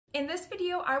In this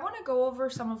video, I want to go over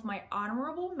some of my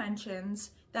honorable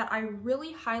mentions that I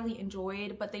really highly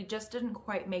enjoyed, but they just didn't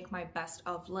quite make my best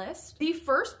of list. The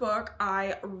first book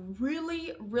I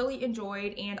really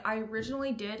enjoyed, and I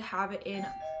originally did have it in...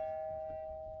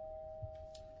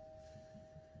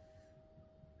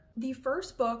 The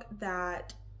first book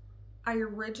that I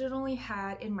originally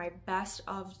had in my best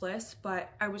of list, but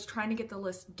I was trying to get the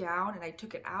list down and I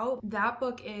took it out. That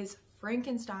book is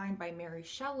Frankenstein by Mary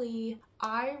Shelley.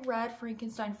 I read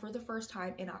Frankenstein for the first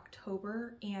time in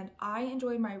October and I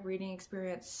enjoyed my reading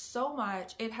experience so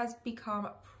much. It has become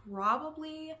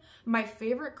probably my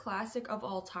favorite classic of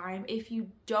all time, if you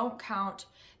don't count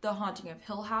The Haunting of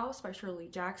Hill House by Shirley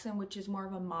Jackson, which is more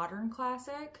of a modern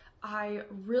classic. I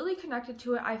really connected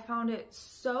to it. I found it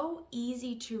so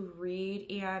easy to read,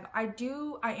 and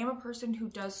I am a person who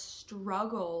does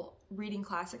struggle reading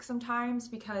classics sometimes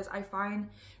because I find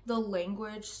the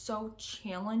language so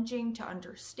challenging to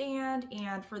understand,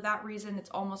 and for that reason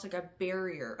it's almost like a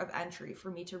barrier of entry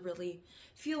for me to really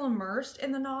feel immersed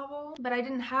in the novel. But I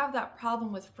didn't have that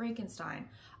problem with Frankenstein.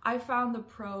 I found the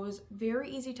prose very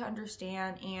easy to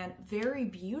understand and very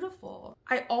beautiful.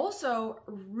 I also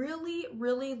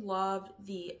really loved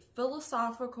the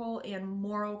philosophical and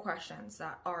moral questions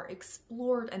that are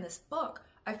explored in this book.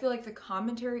 I feel like the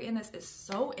commentary in this is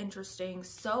so interesting,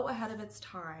 so ahead of its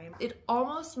time. It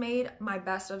almost made my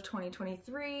best of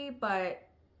 2023, but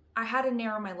I had to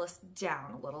narrow my list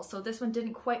down a little. So this one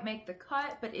didn't quite make the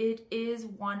cut, but it is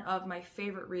one of my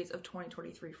favorite reads of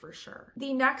 2023 for sure.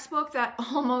 The next book that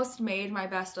almost made my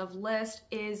best of list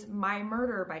is My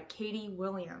Murder by Katie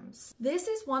Williams. This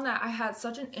is one that I had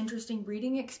such an interesting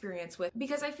reading experience with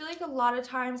because I feel like a lot of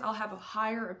times I'll have a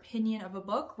higher opinion of a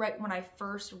book right when I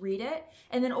first read it,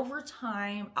 and then over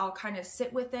time I'll kind of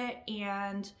sit with it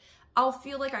and I'll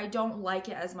feel like I don't like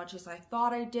it as much as I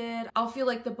thought I did. I'll feel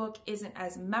like the book isn't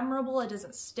as memorable. It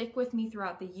doesn't stick with me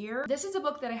throughout the year. This is a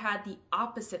book that I had the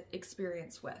opposite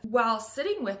experience with. While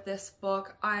sitting with this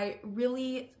book, I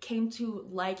really came to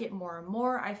like it more and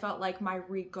more. I felt like my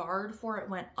regard for it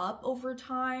went up over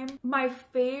time. My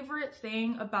favorite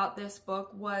thing about this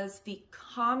book was the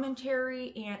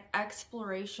commentary and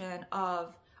exploration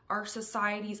of our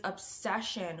society's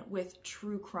obsession with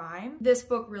true crime. This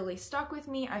book really stuck with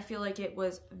me. I feel like it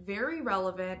was very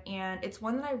relevant, and it's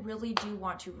one that I really do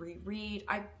want to reread.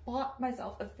 I bought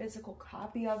myself a physical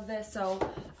copy of this so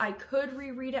I could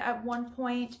reread it at one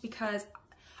point because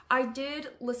I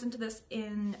did listen to this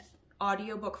in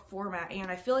audiobook format,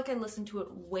 and I feel like I listened to it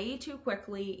way too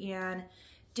quickly and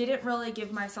didn't really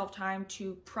give myself time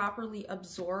to properly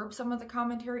absorb some of the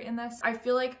commentary in this. I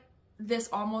feel like this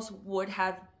almost would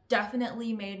have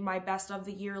definitely made my best of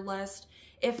the year list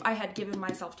if I had given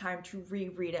myself time to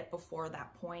reread it before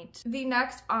that point. The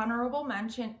next honorable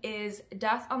mention is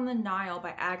Death on the Nile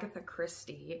by Agatha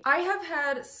Christie. I have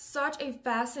had such a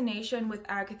fascination with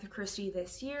Agatha Christie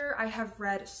this year. I have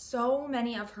read so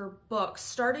many of her books.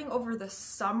 Starting over the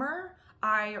summer,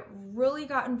 I really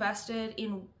got invested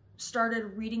in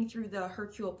started reading through the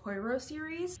Hercule Poirot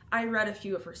series. I read a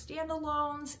few of her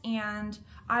standalones, and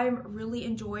I'm really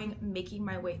enjoying making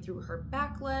my way through her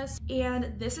backlist.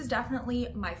 And this is definitely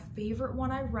my favorite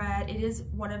one I read. It is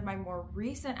one of my more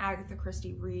recent Agatha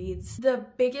Christie reads. The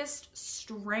biggest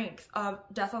strength of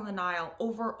Death on the Nile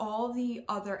over all the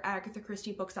other Agatha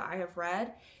Christie books that I have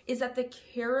read is that the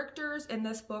characters in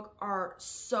this book are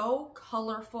so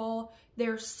colorful.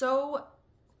 They're so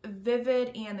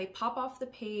vivid and they pop off the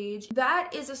page.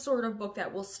 That is a sort of book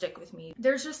that will stick with me.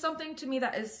 There's just something to me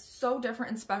that is so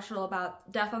different and special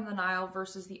about Death on the Nile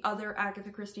versus the other Agatha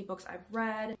Christie books I've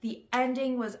read. The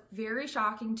ending was very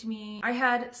shocking to me. I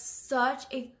had such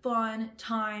a fun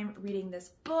time reading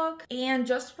this book, and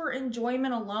just for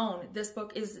enjoyment alone, this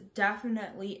book is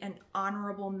definitely an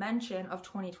honorable mention of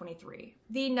 2023.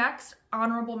 The next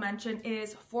honorable mention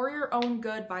is For Your Own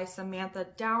Good by Samantha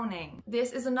Downing.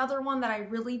 This is another one that I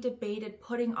really debated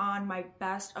putting on my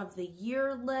best of the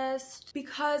year list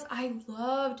because I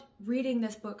loved reading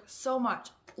this book so much.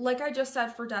 Like I just said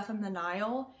for Death on the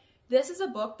Nile, this is a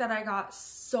book that I got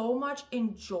so much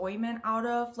enjoyment out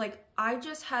of. Like, I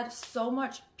just had so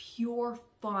much pure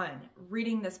fun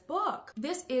reading this book.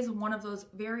 This is one of those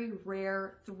very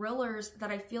rare thrillers that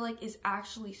I feel like is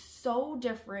actually so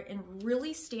different and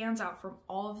really stands out from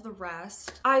all of the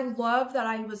rest. I love that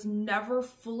I was never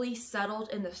fully settled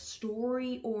in the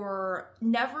story or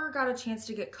never got a chance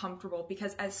to get comfortable,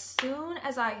 because as soon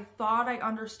as I thought I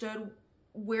understood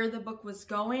where the book was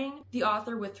going. The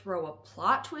author would throw a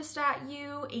plot twist at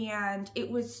you, and it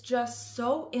was just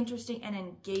so interesting and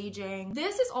engaging.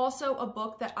 This is also a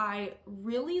book that I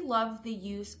really love the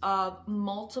use of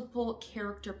multiple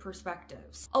character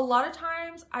perspectives. A lot of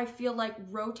times I feel like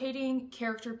rotating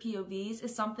character POVs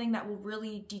is something that will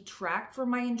really detract from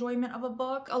my enjoyment of a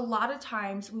book. A lot of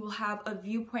times we will have a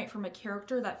viewpoint from a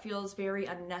character that feels very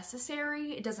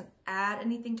unnecessary. It doesn't add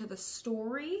anything to the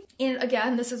story. And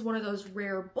again, this is one of those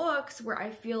rare books where I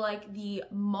feel like the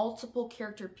multiple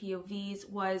character POVs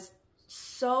was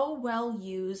so well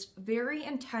used, very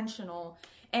intentional,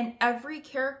 and every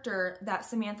character that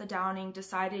Samantha Downing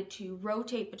decided to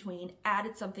rotate between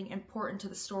added something important to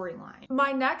the storyline.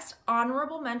 My next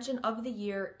honorable mention of the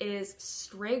year is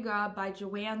Strega by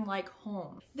Joanne Like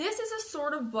Holmes. This is a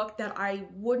sort of book that I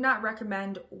would not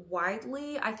recommend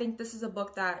widely. I think this is a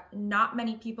book that not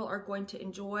many people are going to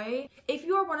enjoy. If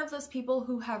you are one of those people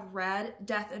who have read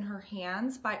Death in Her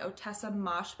Hands by Otessa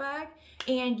Moshfegh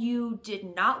and you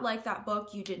did not like that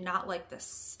book, you did not like the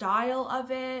style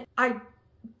of it, I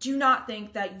do not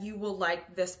think that you will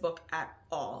like this book at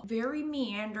all. Very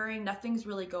meandering, nothing's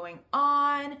really going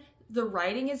on. The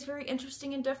writing is very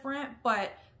interesting and different,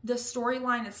 but the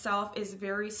storyline itself is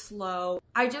very slow.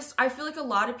 I feel like a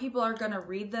lot of people are gonna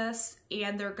read this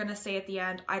and they're gonna say at the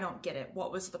end, I don't get it,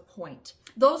 what was the point?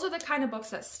 Those are the kind of books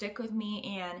that stick with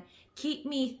me and keep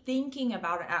me thinking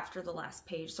about it after the last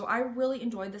page. So I really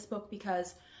enjoyed this book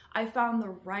because I found the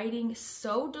writing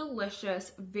so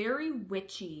delicious, very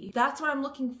witchy. That's what I'm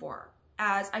looking for,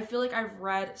 as I feel like I've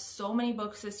read so many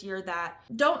books this year that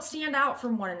don't stand out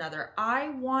from one another. I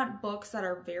want books that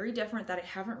are very different that I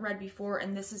haven't read before,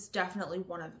 and this is definitely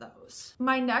one of those.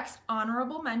 My next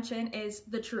honorable mention is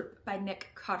The Troop by Nick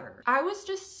Cutter. I was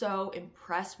just so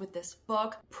impressed with this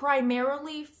book,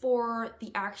 primarily for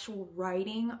the actual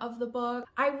writing of the book.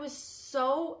 I was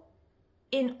so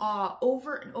in awe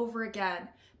over and over again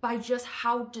by just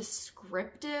how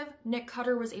descriptive Nick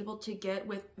Cutter was able to get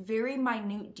with very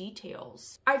minute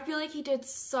details. I feel like he did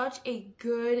such a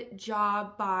good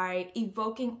job by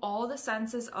evoking all the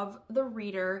senses of the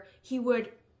reader. He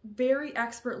would very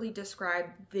expertly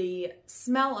describe the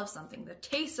smell of something, the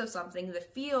taste of something, the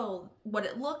feel, what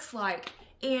it looks like,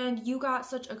 and you got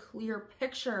such a clear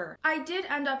picture. I did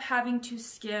end up having to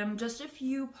skim just a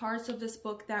few parts of this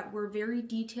book that were very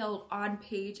detailed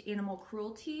on-page animal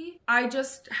cruelty. I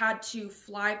just had to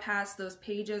fly past those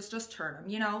pages, just turn them,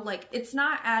 you know? Like, it's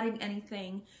not adding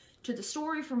anything to the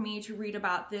story for me to read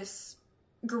about this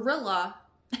gorilla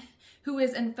who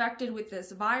is infected with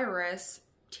this virus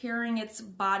tearing its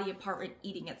body apart and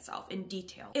eating itself in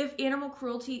detail. If animal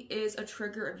cruelty is a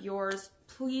trigger of yours,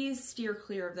 please steer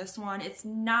clear of this one. It's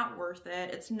not worth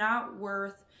it. It's not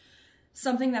worth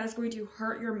something that is going to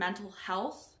hurt your mental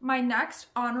health. My next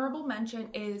honorable mention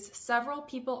is Several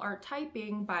People Are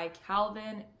Typing by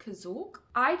Calvin Kazuk.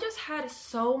 I just had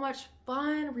so much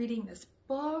fun reading this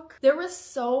book. There was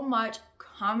so much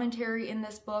commentary in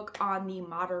this book on the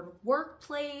modern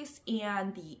workplace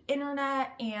and the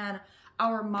internet and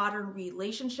our modern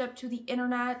relationship to the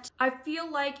internet. I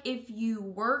feel like if you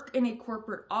work in a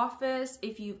corporate office,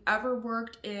 if you've ever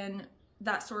worked in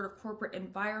that sort of corporate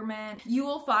environment, you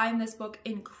will find this book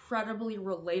incredibly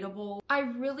relatable. I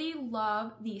really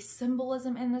love the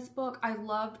symbolism in this book. I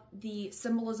loved the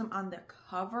symbolism on the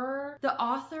cover. The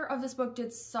author of this book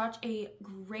did such a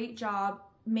great job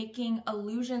making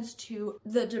allusions to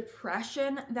the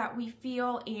depression that we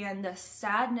feel and the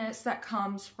sadness that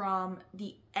comes from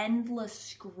the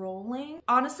endless scrolling.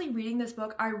 Honestly, reading this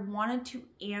book, I wanted to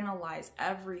analyze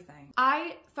everything.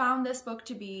 I found this book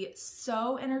to be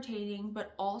so entertaining,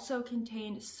 but also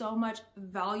contained so much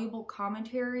valuable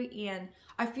commentary, and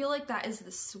I feel like that is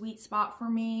the sweet spot for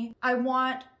me. I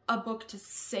want a book to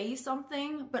say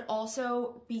something, but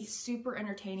also be super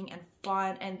entertaining and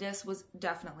fun, and this was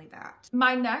definitely that.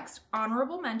 My next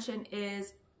honorable mention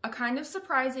is a kind of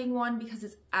surprising one because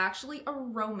it's actually a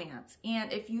romance,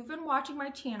 and if you've been watching my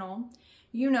channel,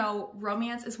 you know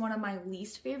romance is one of my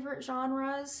least favorite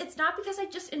genres. It's not because I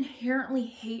just inherently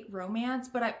hate romance,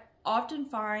 but I often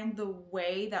find the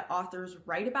way that authors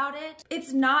write about it,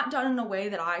 it's not done in a way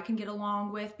that I can get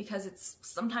along with because it's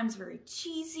sometimes very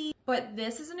cheesy. But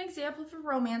this is an example of a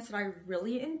romance that I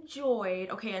really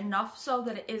enjoyed. Okay, enough so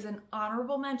that it is an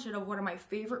honorable mention of one of my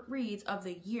favorite reads of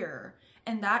the year,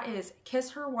 and that is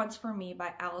Kiss Her Once for Me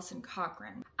by Alison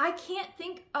Cochrane. I can't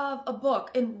think of a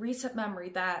book in recent memory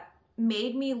that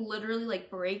made me literally like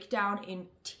break down in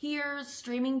tears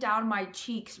streaming down my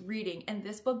cheeks reading, and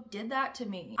this book did that to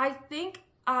me. I think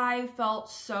I felt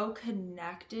so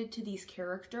connected to these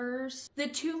characters. The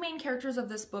two main characters of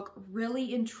this book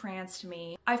really entranced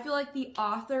me. I feel like the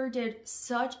author did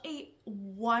such a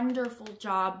wonderful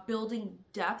job building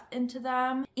depth into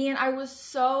them, and I was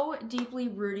so deeply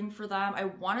rooting for them. I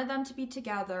wanted them to be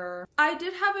together. I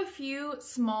did have a few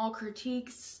small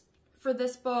critiques for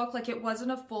this book. Like, it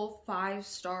wasn't a full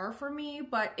 5-star for me,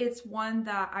 but it's one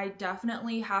that I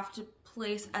definitely have to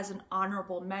place as an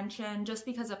honorable mention just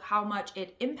because of how much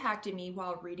it impacted me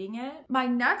while reading it. My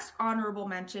next honorable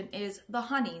mention is The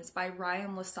Honeys by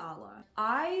Ryan LaSala.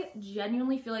 I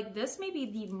genuinely feel like this may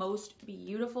be the most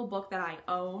beautiful book that I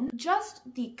own. Just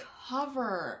the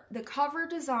cover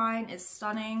design is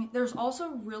stunning. There's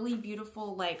also really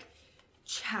beautiful like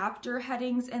chapter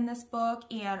headings in this book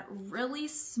and really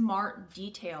smart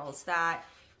details that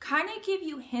kind of give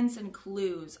you hints and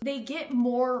clues. They get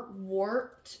more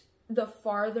warped the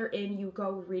farther in you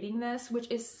go reading this,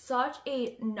 which is such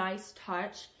a nice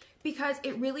touch because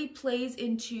it really plays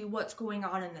into what's going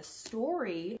on in the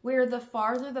story, where the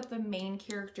farther that the main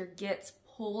character gets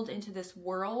pulled into this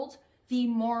world, the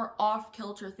more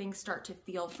off-kilter things start to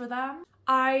feel for them.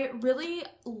 I really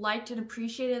liked and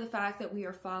appreciated the fact that we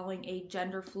are following a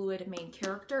gender fluid main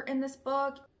character in this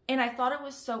book, and I thought it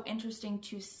was so interesting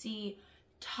to see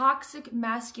toxic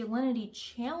masculinity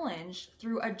challenged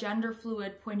through a gender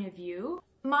fluid point of view.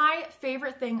 My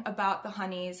favorite thing about The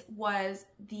Honeys was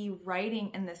the writing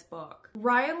in this book.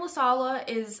 Ryan LaSala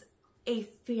is a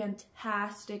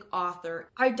fantastic author.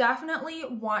 I definitely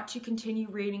want to continue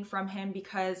reading from him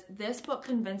because this book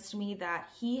convinced me that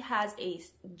he has a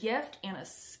gift and a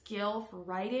skill for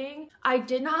writing. I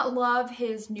did not love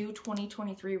his new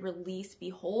 2023 release,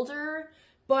 Beholder,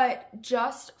 but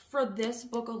just for this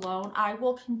book alone, I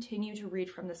will continue to read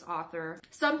from this author.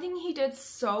 Something he did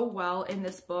so well in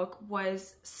this book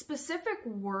was specific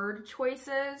word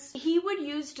choices. He would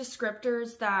use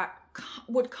descriptors that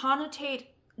would connotate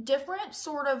different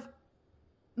sort of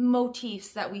motifs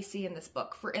that we see in this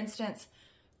book. For instance,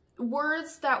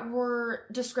 words that were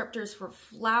descriptors for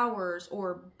flowers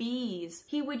or bees.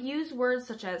 He would use words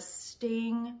such as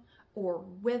sting or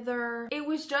wither. It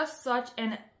was just such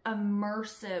an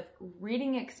immersive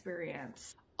reading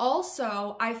experience.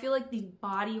 Also, I feel like the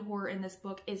body horror in this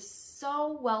book is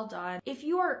so well done. If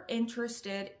you are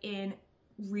interested in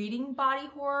reading body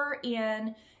horror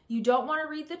and you don't want to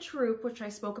read The Troop, which I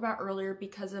spoke about earlier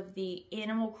because of the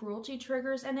animal cruelty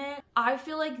triggers in it, I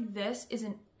feel like this is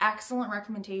an excellent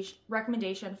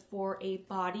recommendation for a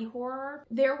body horror.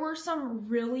 There were some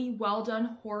really well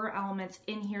done horror elements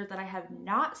in here that I have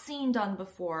not seen done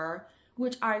before,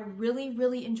 which I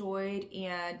really enjoyed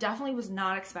and definitely was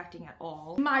not expecting at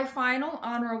all. My final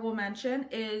honorable mention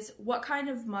is What Kind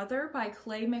of Mother by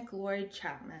Clay McLeod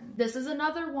Chapman. This is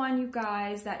another one, you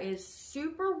guys, that is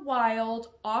super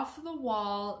wild, off the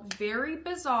wall, very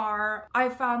bizarre. I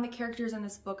found the characters in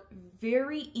this book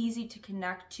very easy to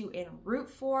connect to and root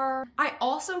for. I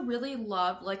also really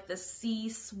loved like the sea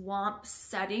swamp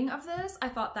setting of this. I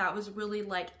thought that was really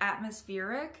like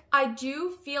atmospheric. I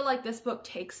do feel like this book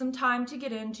takes some time to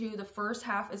get into. The first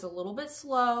half is a little bit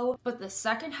slow, but the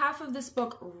second half of this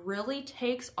book really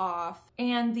takes off,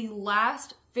 and the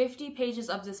last 50 pages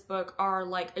of this book are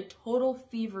like a total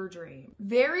fever dream.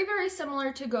 Very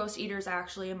similar to Ghost Eaters,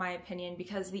 actually, in my opinion,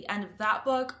 because the end of that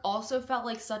book also felt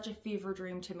like such a fever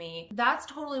dream to me. That's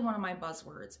totally one of my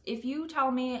buzzwords. If you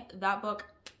tell me that book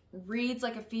reads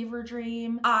like a fever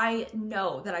dream, I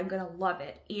know that I'm gonna love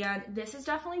it, and this is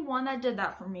definitely one that did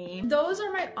that for me. Those are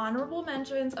my honorable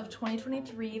mentions of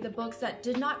 2023, the books that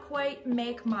did not quite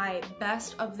make my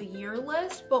best of the year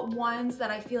list, but ones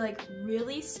that I feel like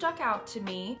really stuck out to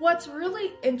me. What's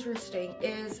really interesting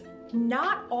is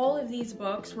not all of these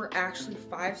books were actually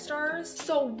 5 stars.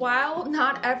 So while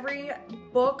not every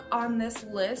book on this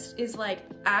list is like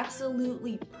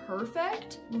absolutely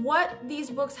perfect, what these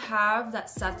books have that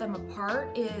set them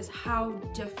apart is how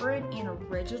different and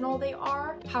original they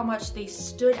are, how much they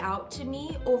stood out to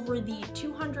me. Over the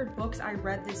 200 books I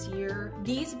read this year,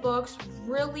 these books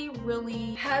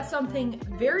really had something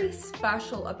very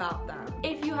special about them.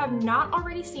 If you have not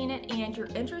already seen it and you're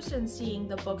interested in seeing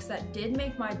the books that did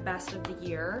make my best of the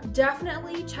year,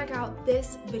 definitely check out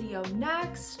this video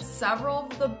next. Several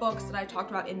of the books that I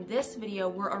talked about in this video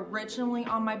were originally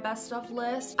on my best of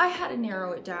list. I had to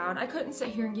narrow it down. I couldn't sit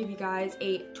here and give you guys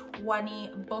a 20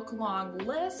 book long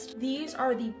list. These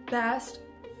are the best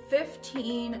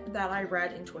 15 that I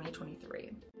read in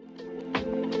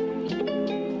 2023.